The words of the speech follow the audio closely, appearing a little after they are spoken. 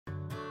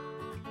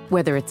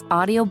Whether it's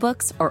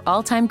audiobooks or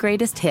all-time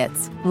greatest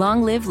hits,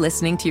 long live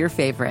listening to your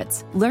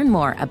favorites. Learn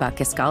more about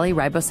Kisqali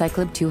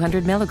Ribociclib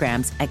 200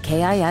 milligrams at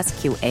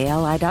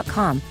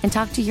KISQALI.com and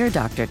talk to your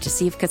doctor to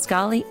see if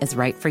Kisqali is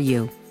right for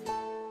you.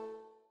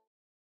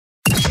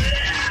 Are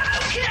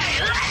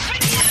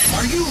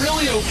you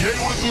really okay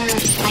with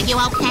this? Are you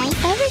okay?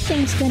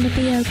 Everything's gonna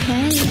be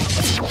okay.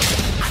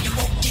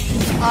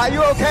 Are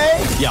you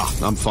okay? Yeah,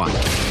 I'm fine.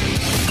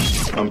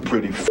 I'm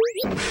pretty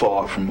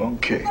far from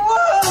okay.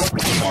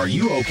 Are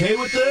you okay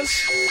with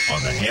this?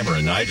 On the Hammer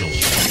and Nigel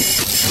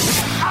Show.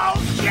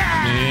 Oh,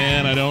 yeah!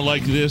 And I don't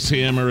like this,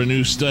 Hammer. A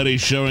new study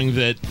showing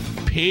that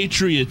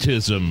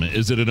patriotism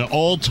is at an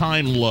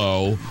all-time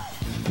low.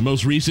 The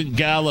most recent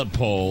Gallup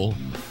poll,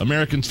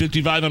 Americans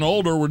 55 and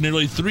older were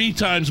nearly 3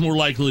 times more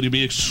likely to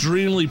be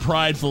extremely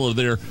prideful of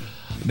their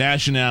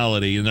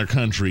nationality and their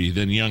country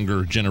than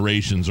younger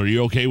generations. Are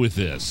you okay with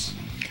this?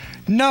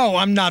 No,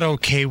 I'm not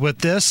okay with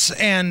this,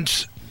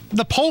 and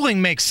the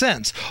polling makes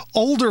sense.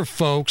 Older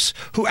folks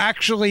who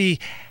actually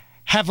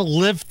have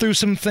lived through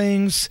some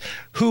things,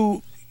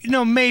 who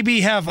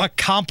maybe have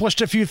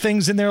accomplished a few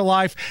things in their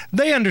life,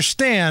 they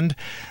understand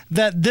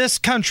that this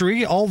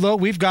country, although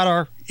we've got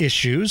our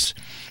issues,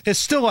 is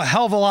still a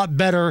hell of a lot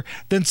better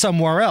than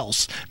somewhere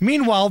else.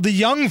 Meanwhile, the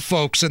young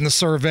folks in the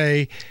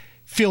survey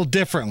feel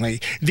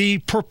differently. The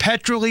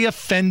perpetually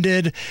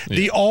offended,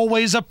 the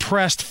always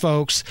oppressed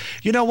folks.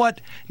 You know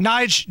what?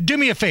 Nige, do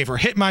me a favor.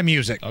 Hit my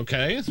music.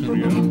 Okay.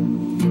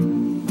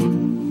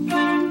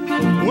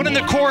 When in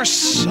the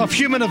course of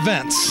human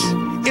events,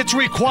 it's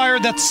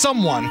required that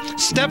someone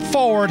step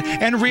forward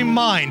and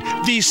remind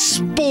these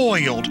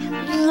spoiled,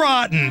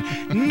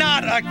 rotten,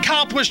 not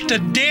accomplished a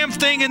damn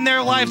thing in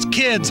their lives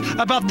kids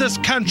about this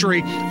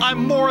country,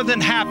 I'm more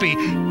than happy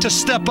to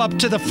step up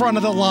to the front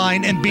of the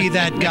line and be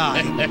that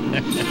guy.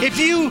 If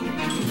you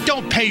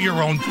don't pay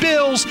your own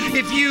bills,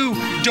 if you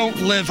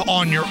don't live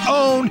on your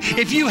own,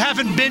 if you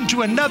haven't been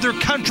to another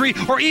country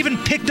or even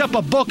picked up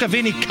a book of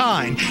any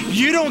kind,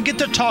 you don't get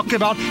to talk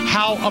about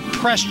how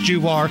oppressed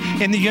you are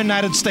in the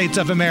United States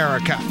of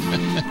America.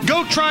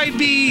 Go try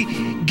be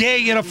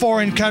gay in a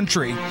foreign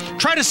country.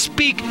 Try to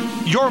speak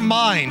your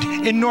mind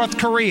in North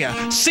Korea.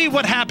 See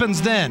what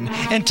happens then.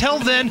 Until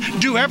then,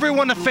 do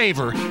everyone a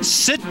favor.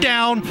 Sit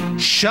down,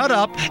 shut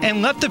up,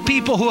 and let the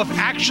people who have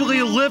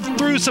actually lived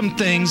through some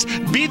things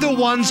be the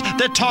ones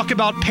that talk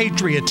about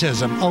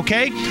patriotism,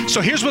 okay?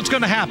 So here's what's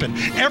going to happen.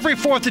 Every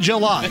 4th of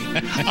July,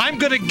 I'm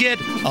going to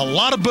get a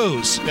lot of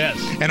booze. Yes.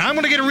 And I'm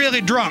going to get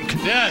really drunk.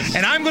 Yes.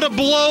 And I'm going to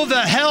blow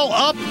the hell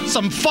up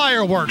some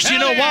fireworks. Hell you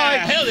know why?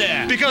 Hell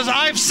yeah. Because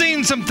I've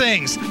seen some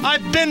things.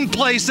 I've been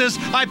places.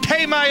 I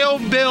pay my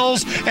own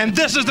bills. And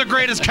this is the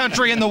greatest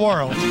country in the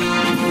world.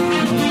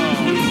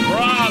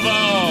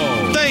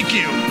 Bravo. Thank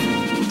you.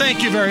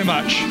 Thank you very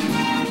much.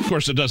 Of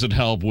course, it doesn't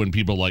help when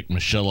people like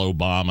Michelle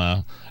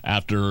Obama,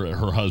 after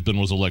her husband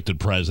was elected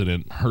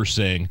president, her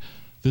saying,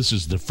 "This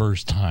is the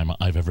first time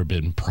I've ever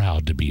been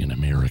proud to be an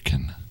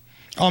American."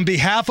 On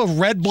behalf of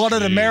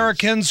red-blooded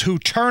Americans who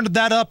turned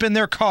that up in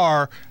their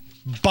car,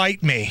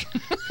 bite me.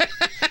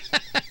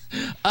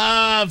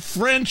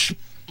 French,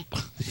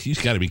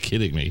 you've got to be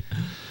kidding me.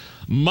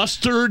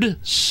 Mustard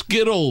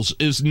Skittles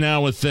is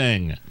now a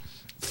thing.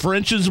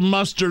 French's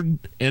Mustard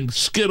and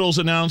Skittles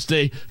announced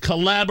a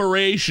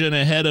collaboration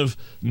ahead of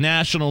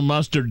National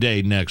Mustard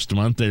Day next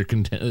month.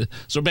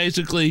 So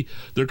basically,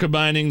 they're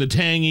combining the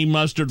tangy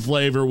mustard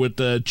flavor with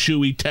the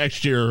chewy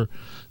texture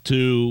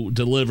to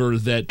deliver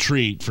that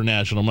treat for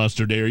National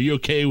Mustard Day. Are you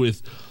okay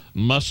with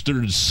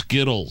Mustard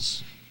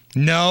Skittles?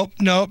 Nope,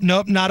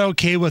 not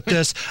okay with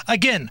this.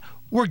 Again,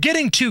 we're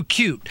getting too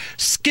cute.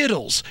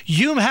 Skittles,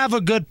 you have a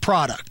good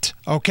product,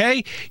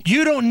 okay?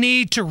 You don't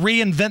need to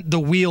reinvent the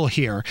wheel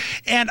here.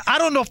 And I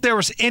don't know if there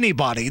was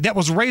anybody that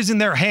was raising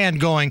their hand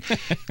going,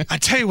 I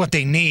tell you what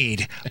they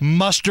need,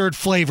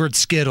 mustard-flavored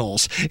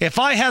Skittles. If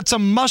I had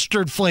some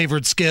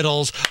mustard-flavored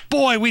Skittles,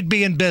 boy, we'd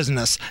be in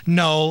business.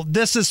 No,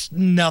 this is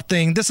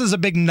nothing. This is a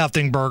big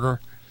nothing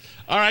burger.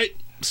 All right,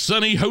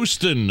 Sunny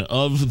Hostin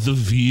of The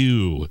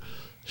View.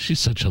 She's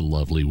such a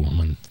lovely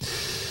woman.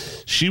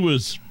 She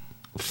was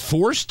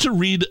forced to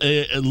read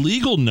a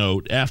legal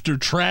note after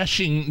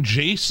trashing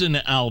Jason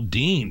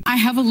Aldean. I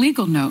have a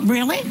legal note.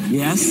 Really?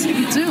 Yes, I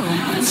do.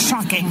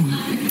 Shocking.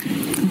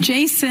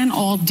 Jason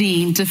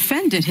Aldean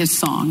defended his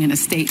song in a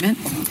statement,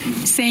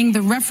 saying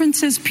the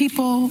references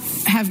people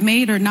have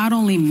made are not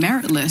only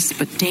meritless,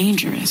 but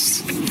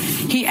dangerous.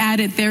 He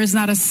added, there is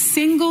not a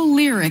single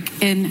lyric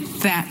in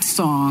that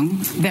song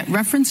that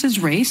references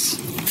race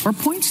or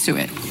points to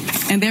it.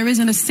 And there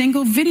isn't a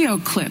single video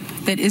clip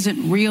that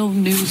isn't real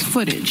news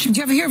footage. Did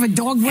you ever hear of a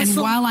dog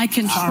whistle? And while I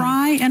can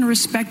try and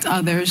respect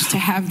others to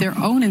have their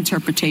own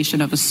interpretation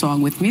of a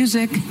song with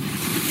music,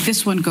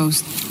 this one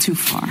goes too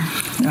far.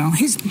 No,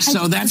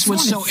 so that's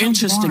what's so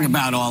interesting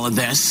about all of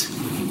this,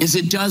 is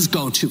it does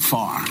go too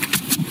far.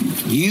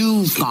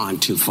 You've gone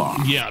too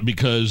far. Yeah,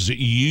 because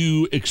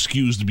you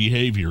excused the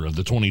behavior of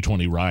the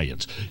 2020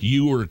 riots.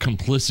 You were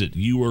complicit.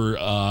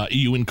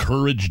 You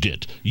encouraged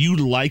it. You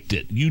liked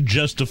it. You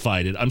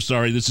justified it. I'm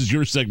sorry, this is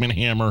your segment,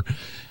 Hammer.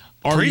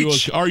 Are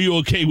Preach. you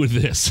okay with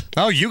this?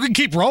 Oh, you can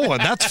keep rolling.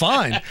 That's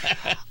fine.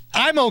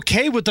 I'm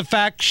okay with the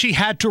fact she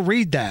had to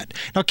read that.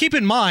 Now, keep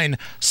in mind,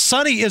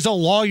 Sunny is a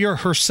lawyer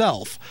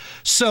herself.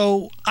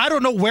 So I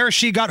don't know where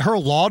she got her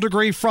law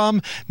degree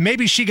from.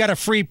 Maybe she got a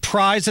free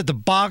prize at the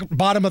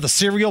bottom of the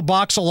cereal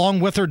box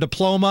along with her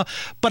diploma.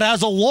 But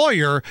as a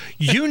lawyer,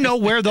 you know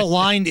where the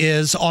line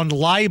is on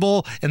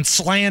libel and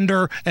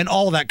slander and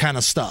all that kind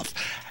of stuff.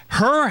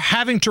 Her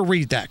having to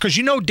read that, because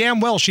you know damn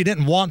well she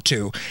didn't want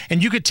to,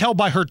 and you could tell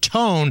by her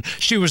tone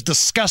she was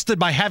disgusted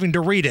by having to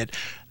read it.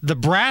 The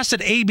brass at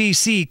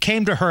ABC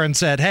came to her and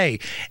said, hey,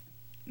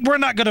 we're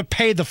not going to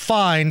pay the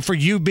fine for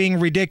you being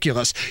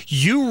ridiculous.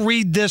 You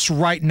read this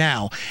right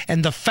now.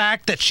 And the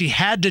fact that she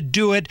had to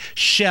do it,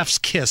 chef's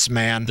kiss,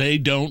 man. They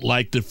don't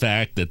like the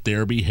fact that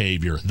their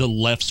behavior, the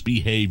left's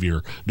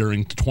behavior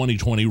during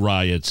 2020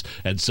 riots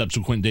and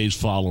subsequent days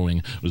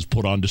following, was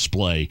put on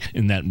display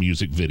in that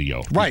music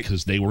video. Right.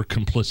 Because they were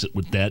complicit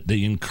with that.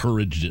 They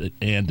encouraged it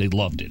and they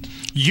loved it.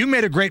 You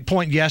made a great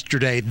point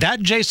yesterday.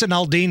 That Jason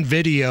Aldean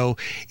video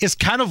is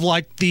kind of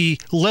like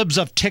the Libs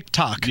of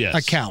TikTok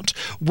account,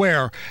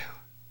 where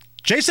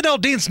Jason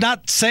Aldean's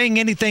not saying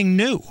anything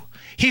new.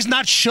 He's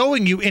not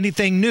showing you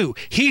anything new.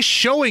 He's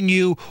showing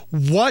you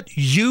what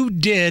you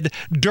did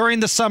during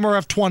the summer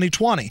of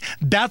 2020.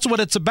 That's what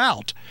it's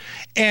about.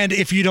 And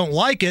if you don't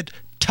like it,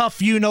 tough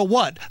you know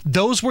what.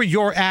 Those were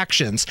your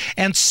actions.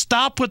 And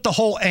stop with the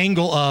whole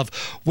angle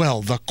of,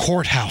 well, the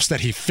courthouse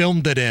that he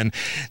filmed it in,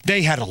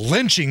 they had a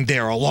lynching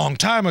there a long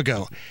time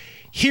ago.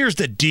 Here's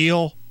the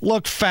deal.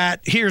 Look,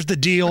 fat, here's the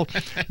deal.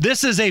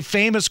 This is a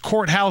famous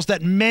courthouse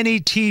that many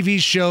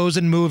TV shows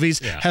and movies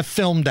have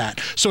filmed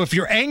at. So if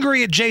you're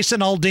angry at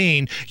Jason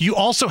Aldean, you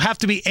also have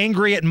to be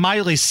angry at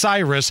Miley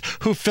Cyrus,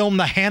 who filmed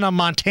the Hannah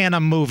Montana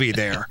movie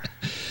there.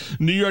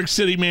 New York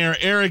City Mayor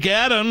Eric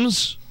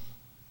Adams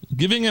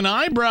giving an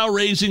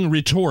eyebrow-raising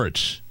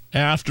retort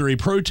after a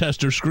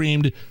protester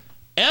screamed,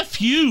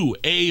 F you,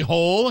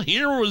 a-hole.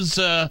 Here's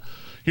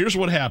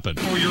what happened.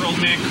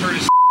 4-year-old man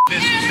Curtis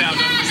this is now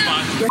done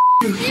respond.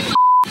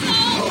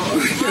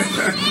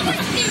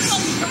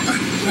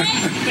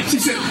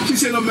 She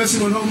said I'm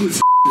messing with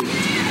homeless.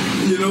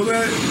 You know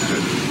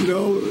that? You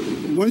know,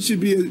 one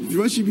should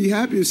be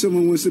happy if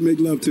someone wants to make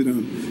love to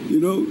them. You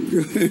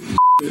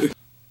know?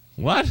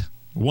 What?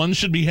 One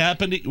should be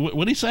happy. What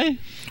did he say?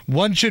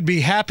 One should be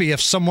happy if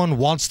someone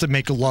wants to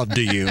make love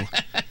to you.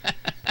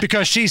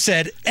 Because she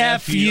said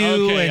F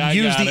you and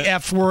used the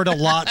F word a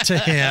lot to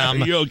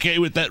him. Are you okay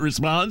with that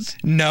response?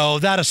 No,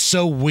 that is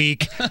so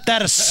weak.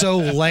 That is so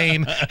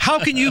lame. How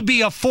can you be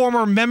a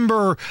former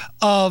member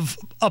of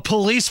a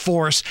police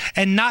force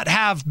and not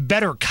have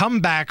better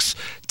comebacks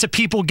to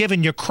people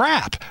giving you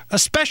crap,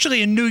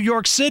 especially in New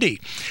York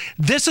City?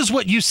 This is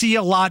what you see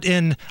a lot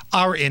in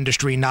our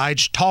industry,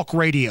 Nige, talk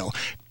radio.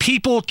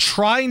 People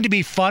trying to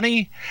be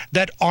funny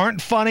that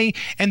aren't funny,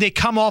 and they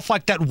come off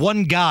like that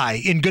one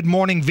guy in Good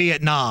Morning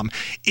Vietnam.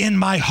 In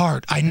my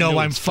heart, I know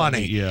I'm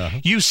funny. Yeah.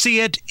 You see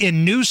it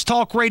in news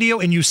talk radio,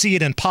 and you see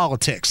it in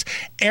politics.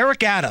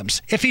 Eric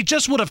Adams, if he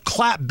just would have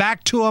clapped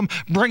back to him,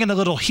 bringing a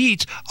little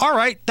heat, all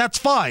right, that's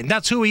fine.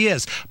 That's who he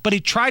is. But he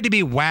tried to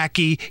be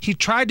wacky. He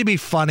tried to be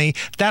funny.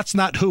 That's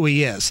not who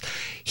he is.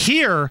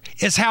 Here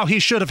is how he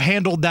should have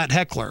handled that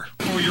heckler.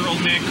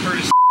 4-year-old man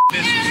Curtis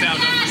this is now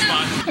done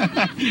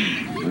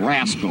respond.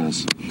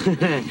 Rascals.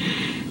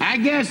 I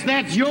guess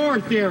that's your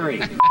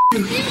theory.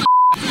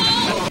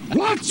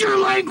 Watch your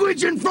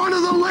language in front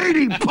of the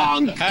lady,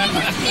 punk!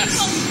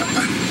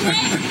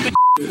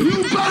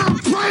 You better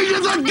pray to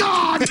the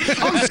God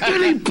of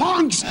skinny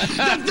punks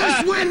that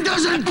this wind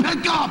doesn't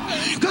pick up,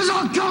 because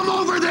I'll come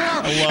over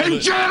there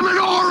and jam an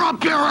oar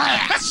up your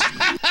ass!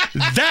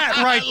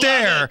 That right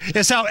there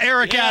is how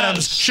Eric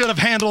Adams should have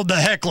handled the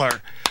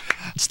heckler.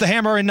 It's the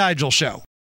Hammer and Nigel Show.